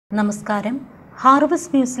നമസ്കാരം.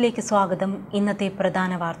 ഹാർവസ്റ്റ് ന്യൂസിലേക്ക് സ്വാഗതം. ഇന്നത്തെ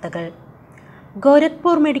പ്രധാന വാർത്തകൾ.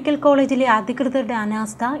 ഗോരഖ്പൂർ മെഡിക്കൽ കോളേജിലെ അധികൃതരുടെ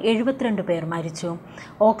അനാസ്ഥ, 72 പേർ മരിച്ചു.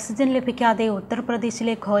 ഓക്സിജൻ ലഭിക്കാതെ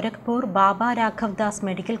ഉത്തർപ്രദേശിലെ ഗോരഖ്പൂർ ബാബ രാഘവ് ദാസ്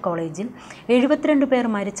മെഡിക്കൽ കോളേജിൽ 72 പേർ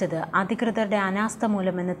മരിച്ചത് അധികൃതരുടെ അനാസ്ഥ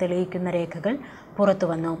മൂലമെന്ന് തെളിയിക്കുന്ന രേഖകൾ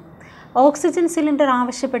പുറത്തുവന്നു. ഓക്സിജൻ സിലിണ്ടർ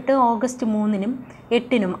ആവശ്യപ്പെട്ട് ഓഗസ്റ്റ് 3-നും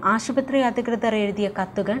 8-നും ആശുപത്രി അധികൃതർ എഴുതിയ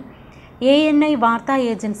കത്തുകൾ ANI വാർത്താ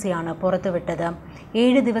ഏജൻസിയാണ് പുറത്തുവിട്ടത്.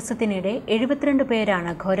 7 ദിവസത്തിനിടെ 72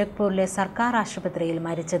 പേരാണ് ഗോരഖ്പൂരിലെ സർക്കാർ ആശുപത്രിയിൽ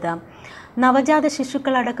മരിച്ചത്. നവജാത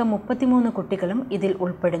ശിശുക്കളടക്കം 33 കുട്ടികളും ഇതിൽ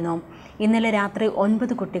ഉൾപ്പെടുന്നു. ഇന്നലെ രാത്രി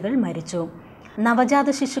 9 കുട്ടികൾ മരിച്ചു. നവജാത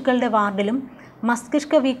ശിശുക്കളുടെ വാർഡിലും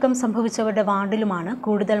മസ്തിഷ്ക വീക്കം സംഭവിച്ചവരുടെ വാർഡിലുമാണ്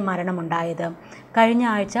കൂടുതൽ മരണമുണ്ടായത്. കഴിഞ്ഞ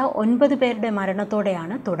ആഴ്ച 9 പേരുടെ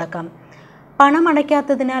മരണത്തോടെയാണ് തുടക്കം.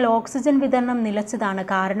 പണമടയ്ക്കാത്തതിനാൽ ഓക്സിജൻ വിതരണം നിലച്ചതാണ്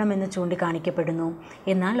കാരണമെന്ന് ചൂണ്ടിക്കാണിക്കപ്പെടുന്നു.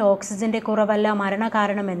 എന്നാൽ ഓക്സിജന്റെ കുറവല്ല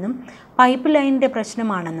മരണകാരണമെന്നും പൈപ്പ് ലൈനിന്റെ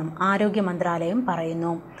പ്രശ്നമാണെന്നും ആരോഗ്യ മന്ത്രാലയം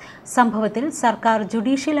പറയുന്നു. സംഭവത്തിൽ സർക്കാർ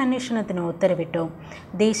ജുഡീഷ്യൽ അന്വേഷണത്തിന് ഉത്തരവിട്ടു.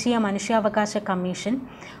 ദേശീയ മനുഷ്യാവകാശ കമ്മീഷൻ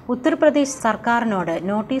ഉത്തർപ്രദേശ് സർക്കാരിനോട്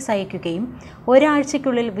നോട്ടീസ് അയക്കുകയും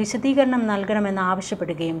ഒരാഴ്ചയ്ക്കുള്ളിൽ വിശദീകരണം നൽകണമെന്ന്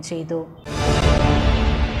ആവശ്യപ്പെടുകയും ചെയ്തു.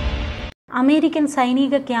 അമേരിക്കൻ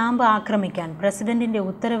സൈനിക ക്യാമ്പ് ആക്രമിക്കാൻ പ്രസിഡന്റിന്റെ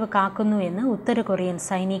ഉത്തരവ് കാക്കുന്നു എന്ന് ഉത്തര കൊറിയൻ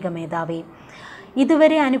സൈനിക മേധാവി.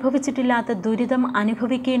 ഇതുവരെ അനുഭവിച്ചിട്ടില്ലാത്ത ദുരിതം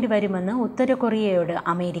അനുഭവിക്കേണ്ടി വരുമെന്ന് ഉത്തര കൊറിയയോട്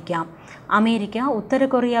അമേരിക്ക ഉത്തര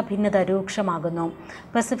കൊറിയ ഭിന്നത രൂക്ഷമാകുന്നു.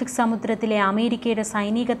 പസഫിക് സമുദ്രത്തിലെ അമേരിക്കയുടെ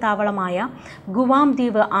സൈനിക താവളമായ ഗുവാം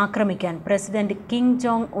ദ്വീപ് ആക്രമിക്കാൻ പ്രസിഡന്റ് കിം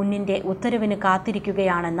ജോങ് ഉന്നിന്റെ ഉത്തരവിന്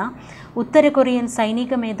കാത്തിരിക്കുകയാണെന്ന ഉത്തര കൊറിയൻ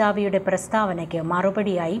സൈനിക മേധാവിയുടെ പ്രസ്താവനയ്ക്ക്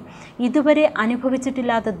മറുപടിയായി ഇതുവരെ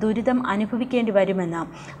അനുഭവിച്ചിട്ടില്ലാത്ത ദുരിതം അനുഭവിക്കേണ്ടി വരുമെന്ന്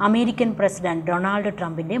അമേരിക്കൻ പ്രസിഡന്റ് ഡൊണാൾഡ്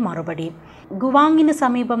ട്രംപിന്റെ മറുപടി. ഗുവാങ്ങിന്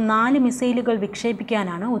സമീപം 4 മിസൈലുകൾ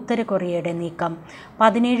വിക്ഷേപിക്കാനാണ് ഉത്തര കൊറിയയുടെ നീക്കം.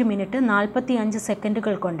 17 മിനിറ്റ് 45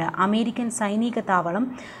 സെക്കൻഡുകൾ കൊണ്ട് അമേരിക്കൻ സൈനിക താവളം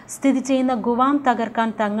സ്ഥിതി ചെയ്യുന്ന ഗുവാം തകർക്കാൻ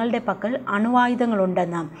തങ്ങളുടെ പക്കൽ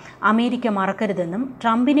അണുവായുധങ്ങളുണ്ടെന്ന് അമേരിക്ക മറക്കരുതെന്നും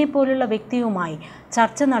ട്രംപിനെ പോലുള്ള വ്യക്തിയുമായി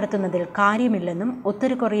ചർച്ച നടത്തുന്നതിൽ കാര്യമില്ലെന്നും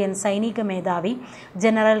ഉത്തര കൊറിയൻ സൈനിക മേധാവി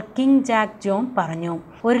ജനറൽ കിം ജാക് ജോം പറഞ്ഞു.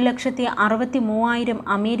 1,63,000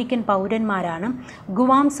 അമേരിക്കൻ പൗരന്മാരാണ്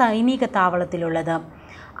ഗുവാം സൈനിക താവളത്തിലുള്ളത്.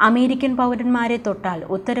 അമേരിക്കൻ പൗരന്മാരെ തൊട്ടാൽ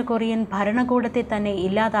ഉത്തര കൊറിയൻ ഭരണകൂടത്തെ തന്നെ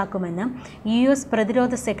ഇല്ലാതാക്കുമെന്ന് US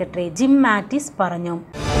പ്രതിരോധ സെക്രട്ടറി ജിം മാറ്റിസ് പറഞ്ഞു.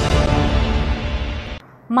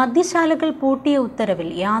 മദ്യശാലകൾ പൂട്ടിയ ഉത്തരവിൽ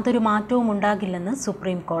യാതൊരു മാറ്റവും ഉണ്ടാകില്ലെന്ന്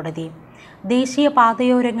സുപ്രീം കോടതി. ദേശീയ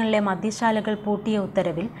പാതയോരങ്ങളിലെ മദ്യശാലകൾ പൂട്ടിയ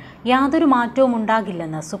ഉത്തരവിൽ യാതൊരു മാറ്റവും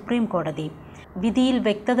ഉണ്ടാകില്ലെന്ന് സുപ്രീം കോടതി. വിധിയിൽ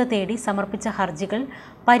വ്യക്തത തേടി സമർപ്പിച്ച ഹർജികൾ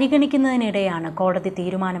പരിഗണിക്കുന്നതിനിടെയാണ് കോടതി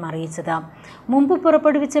തീരുമാനം അറിയിച്ചത്. മുമ്പ്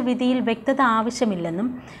പുറപ്പെടുവിച്ച വിധിയിൽ വ്യക്തത ആവശ്യമില്ലെന്നും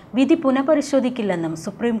വിധി പുനഃപരിശോധിക്കില്ലെന്നും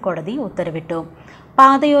സുപ്രീം കോടതി ഉത്തരവിട്ടു.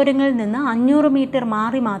 പാതയോരങ്ങളിൽ നിന്ന് 500 മീറ്റർ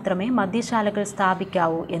മാറി മാത്രമേ മദ്യശാലകൾ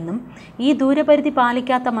സ്ഥാപിക്കാവൂ എന്നും ഈ ദൂരപരിധി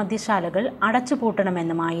പാലിക്കാത്ത മദ്യശാലകൾ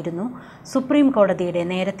അടച്ചുപൂട്ടണമെന്നുമായിരുന്നു സുപ്രീം കോടതിയുടെ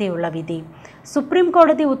നേരത്തെയുള്ള വിധി. സുപ്രീം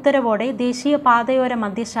കോടതി ഉത്തരവോടെ ദേശീയ പാതയോര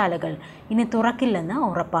മദ്യശാലകൾ ഇനി തുറക്കില്ലെന്ന്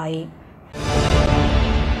ഉറപ്പായി.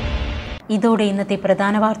 ഇതോടെ ഇന്നത്തെ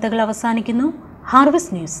പ്രധാന വാർത്തകൾ അവസാനിക്കുന്നു.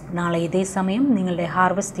 ഹാർവസ്റ്റ് ന്യൂസ് നാളെ ഇതേ സമയം നിങ്ങളുടെ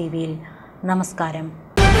ഹാർവസ്റ്റ് TVയിൽ. നമസ്കാരം.